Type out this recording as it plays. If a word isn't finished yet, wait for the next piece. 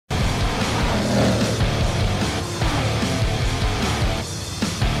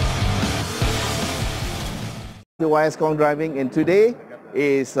to YS Khong Driving, and today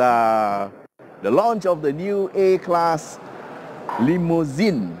is the launch of the new A Class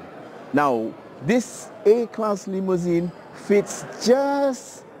Limousine. Now, this A Class Limousine fits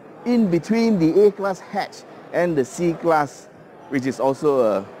just in between the A Class hatch and the C Class, which is also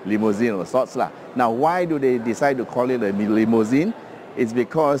a limousine of sorts. Now, why do they decide to call it a limousine? It's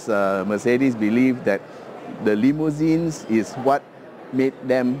because Mercedes believe that the limousines is what made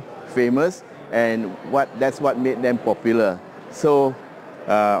them famous, and that's what made them popular. So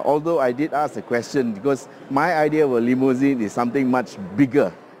although I did ask a question, because my idea of a limousine is something much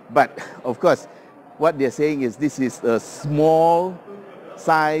bigger, but of course what they're saying is this is a small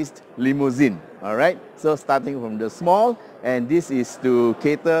sized limousine. All right, so starting from the small, and this is to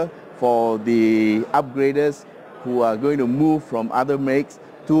cater for the upgraders who are going to move from other makes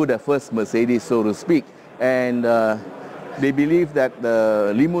to the first Mercedes, so to speak. And they believe that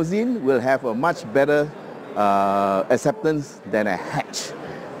the limousine will have a much better acceptance than a hatch.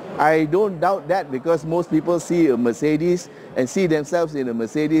 I don't doubt that, because most people see a Mercedes and see themselves in a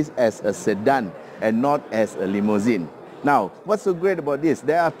Mercedes as a sedan and not as a limousine. Now, what's so great about this?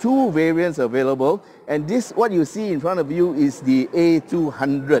 There are two variants available, and this, what you see in front of you, is the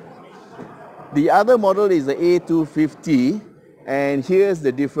A200. The other model is the A250, and here's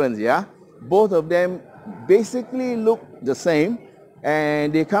the difference, yeah? Both of them basically look the same,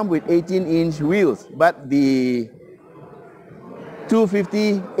 and they come with 18-inch wheels, but the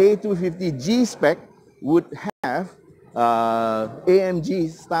A250 G spec would have AMG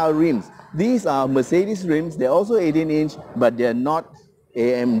style rims. These are Mercedes rims. They're also 18-inch, but they're not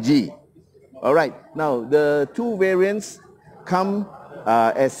AMG. All right, now the two variants come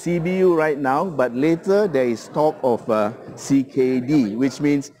as CBU right now, but later there is talk of CKD, which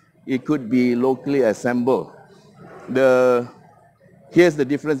means it could be locally assembled. Here's the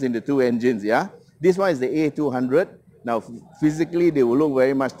difference in the two engines, yeah? This one is the A200. Now, physically, they will look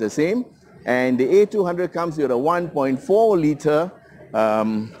very much the same. And the A200 comes with a 1.4 liter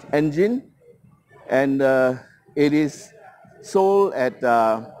engine, and it is sold at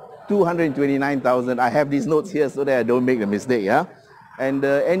 229,000. I have these notes here so that I don't make the mistake, yeah? And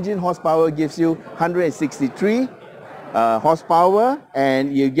the engine horsepower gives you 163 horsepower,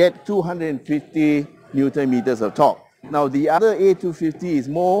 and you get 250 Newton meters of torque. Now, the other A250 is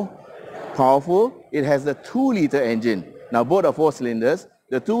more powerful. It has a 2-liter engine. Now, both are 4 cylinders.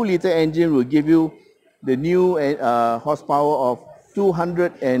 The 2-liter engine will give you the new horsepower of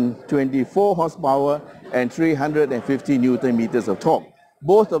 224 horsepower and 350 Newton meters of torque.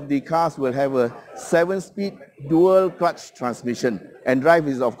 Both of the cars will have a 7-speed dual clutch transmission, and drive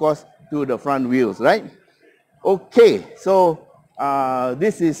is, of course, to the front wheels, right? Okay, so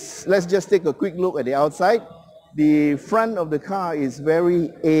let's just take a quick look at the outside. The front of the car is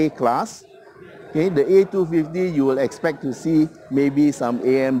very A-class. Okay, the A250, you will expect to see maybe some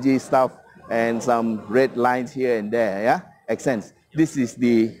AMG stuff and some red lines here and there, yeah? Accents. This is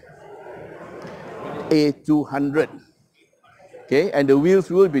the A200. Okay, and the wheels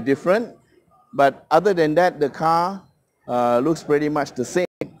will be different, but other than that, the car looks pretty much the same.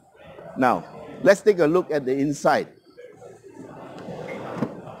 Now, let's take a look at the inside.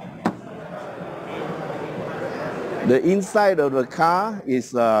 The inside of the car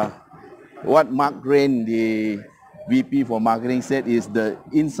is what Mark Grain, the VP for marketing, said is the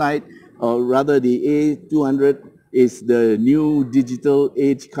inside, or rather the A200 is the new digital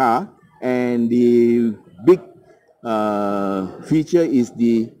age car, and the big feature is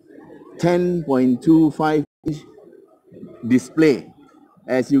the 10.25-inch display.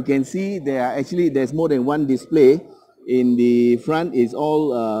 As you can see, there's more than one display. In the front is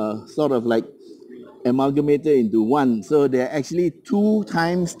all sort of like amalgamated into one. So there are actually 2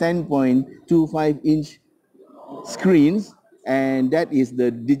 times 10.25-inch screens, and that is the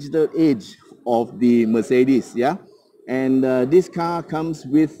digital age of the Mercedes, yeah? And this car comes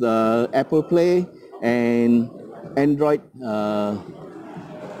with Apple Play and Android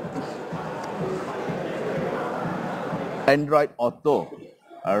Auto.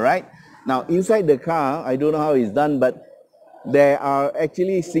 All right. Now, inside the car, I don't know how it's done, but there are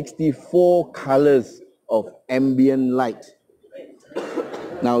actually 64 colors of ambient light.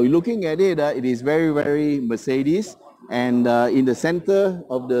 Now, looking at it, it is very, very Mercedes. And in the center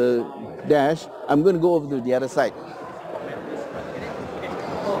of the dash, I'm going to go over to the other side.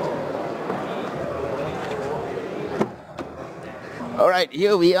 All right,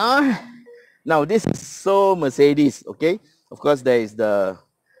 here we are. Now, this is so Mercedes, okay? Of course, there is the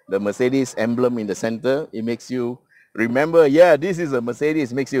Mercedes emblem in the center. It makes you remember, yeah, this is a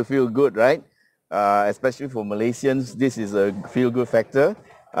Mercedes. Makes you feel good, right? Especially for Malaysians, this is a feel-good factor.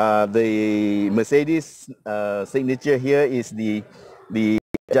 The Mercedes signature here is the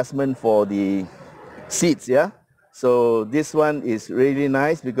adjustment for the seats, yeah. So this one is really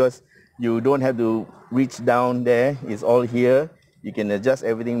nice because you don't have to reach down there. It's all here. You can adjust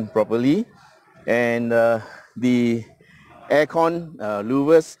everything properly. And the aircon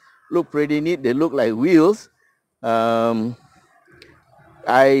louvers look pretty neat. They look like wheels.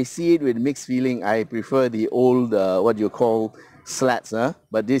 I see it with mixed feeling. I prefer the old, what you call slats, huh?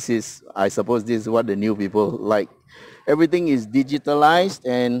 But this is, I suppose this is what the new people like. Everything is digitalized,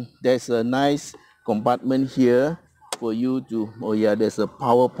 and there's a nice compartment here for you to, oh yeah, there's a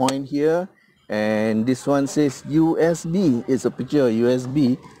power point here. And this one says USB. It's a picture of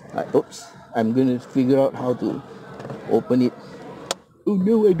USB. Oops, I'm going to figure out how to open it. Oh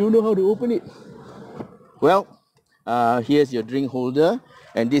no, I don't know how to open it. Well, here's your drink holder,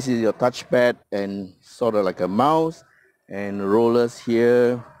 and this is your touchpad and sort of like a mouse, and rollers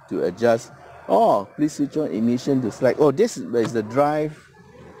here to adjust. Oh, please switch on emission to select. Oh, this is the drive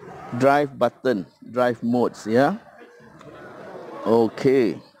button, drive modes, yeah.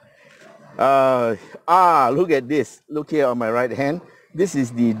 Okay. Look at this. Look here on my right hand. This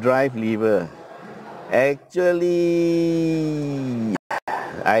is the drive lever. Actually,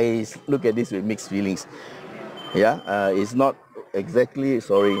 I look at this with mixed feelings. Yeah, it's not exactly,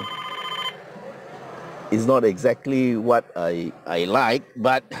 sorry, it's not exactly what I like,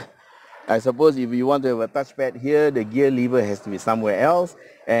 but I suppose if you want to have a touchpad here, the gear lever has to be somewhere else.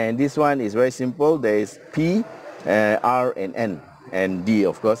 And this one is very simple. There is P, R and N, and D,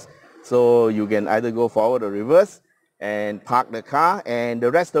 of course. So you can either go forward or reverse and park the car, and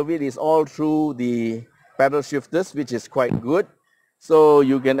the rest of it is all through the pedal shifters, which is quite good. So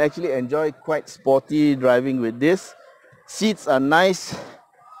you can actually enjoy quite sporty driving with this. Seats are nice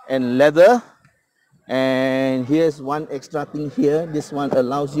and leather. And here's one extra thing here. This one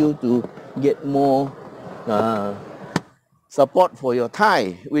allows you to get more support for your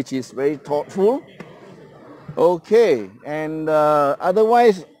thigh, which is very thoughtful. Okay, and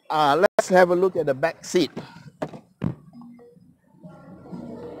otherwise, let's have a look at the back seat.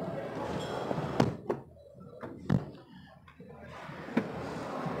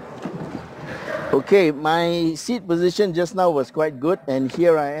 Okay, my seat position just now was quite good, and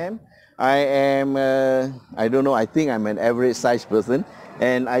here I am. I don't know, I think I'm an average size person,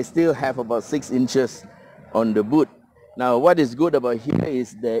 and I still have about 6 inches on the boot. Now, what is good about here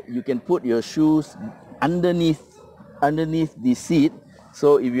is that you can put your shoes underneath the seat.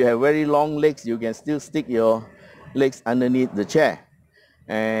 So if you have very long legs, you can still stick your legs underneath the chair.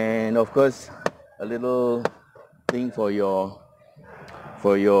 And of course, a little thing for your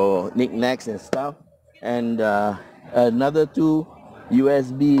knickknacks and stuff. And another two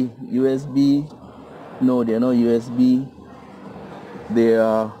USB, no, they're not USB, they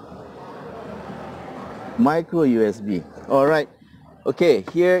are micro USB. All right, okay,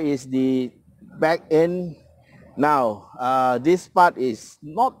 here is the back end. Now this part is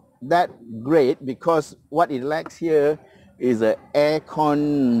not that great because what it lacks here is an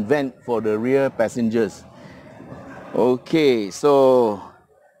aircon vent for the rear passengers. Okay, so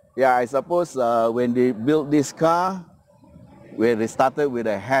yeah, I suppose when they built this car, where they started with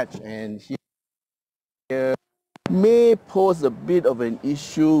a hatch, and here may pose a bit of an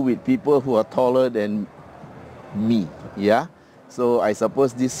issue with people who are taller than me, yeah. So I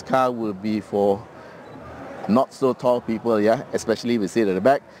suppose this car will be for not so tall people, yeah, especially if you sit at the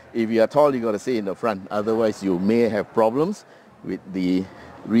back. If you are tall, you got to sit in the front, otherwise you may have problems with the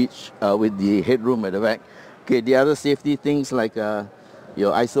with the headroom at the back. Okay, the other safety things like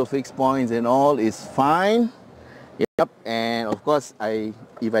your ISOFIX points and all is fine. Yep, and of course,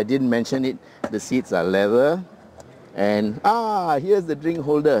 if I didn't mention it, the seats are leather. And here's the drink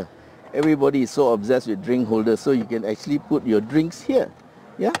holder. Everybody is so obsessed with drink holders, so you can actually put your drinks here.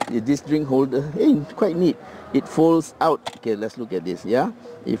 Yeah, this drink holder, hey, quite neat. It folds out. Okay, let's look at this. Yeah,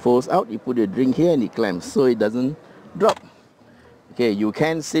 it folds out. You put your drink here and it clamps, so it doesn't drop. Okay, you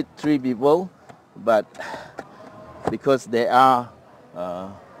can sit 3 people, but because there are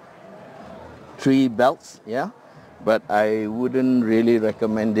 3 belts, yeah, but I wouldn't really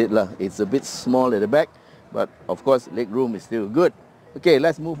recommend it lah. It's a bit small at the back, but of course leg room is still good. Okay,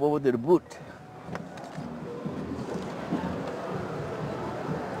 let's move over to the boot.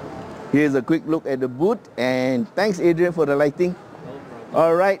 Here's a quick look at the boot, and thanks Adrian for the lighting.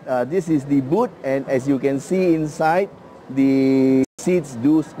 All right, this is the boot, and as you can see inside, the seats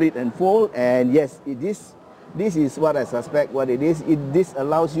do split and fold, and yes, this is what I suspect what it is. This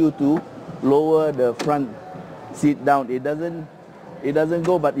allows you to lower the front seat down. It doesn't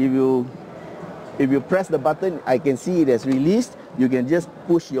go, but if you press the button, I can see it has released. you can just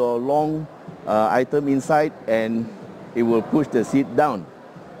push your long item inside and it will push the seat down.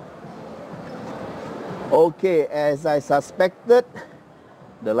 Okay, as I suspected,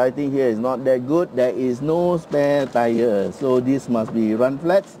 the lighting here is not that good. There is no spare tire, so this must be run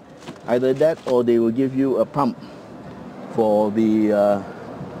flats. Either that or they will give you a pump for the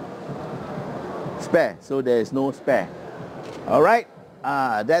spare, so there is no spare. Alright,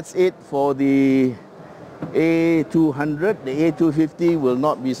 that's it for the A200. The A250 will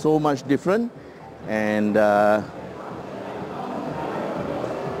not be so much different. And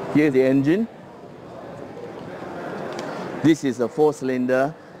here's the engine. This is a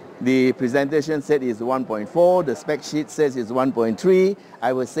 4-cylinder. The presentation said it's 1.4. The spec sheet says it's 1.3.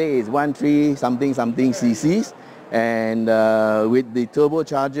 I would say it's 1.3 something cc's. And with the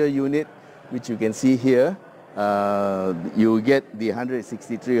turbocharger unit, which you can see here, you get the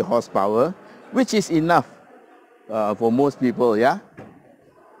 163 horsepower, which is enough for most people, yeah?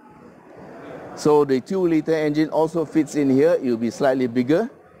 So the 2-liter engine also fits in here. It will be slightly bigger.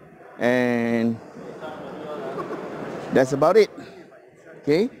 And that's about it.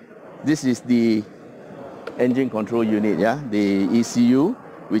 Okay, this is the engine control unit, yeah, the ECU,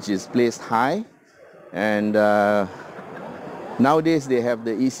 which is placed high. And nowadays they have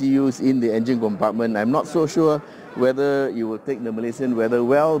the ECUs in the engine compartment. I'm not so sure whether you will take the Malaysian weather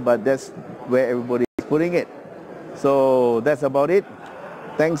well, but that's where everybody is putting it. So that's about it.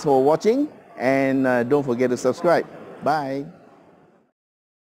 Thanks for watching, and don't forget to subscribe. Bye.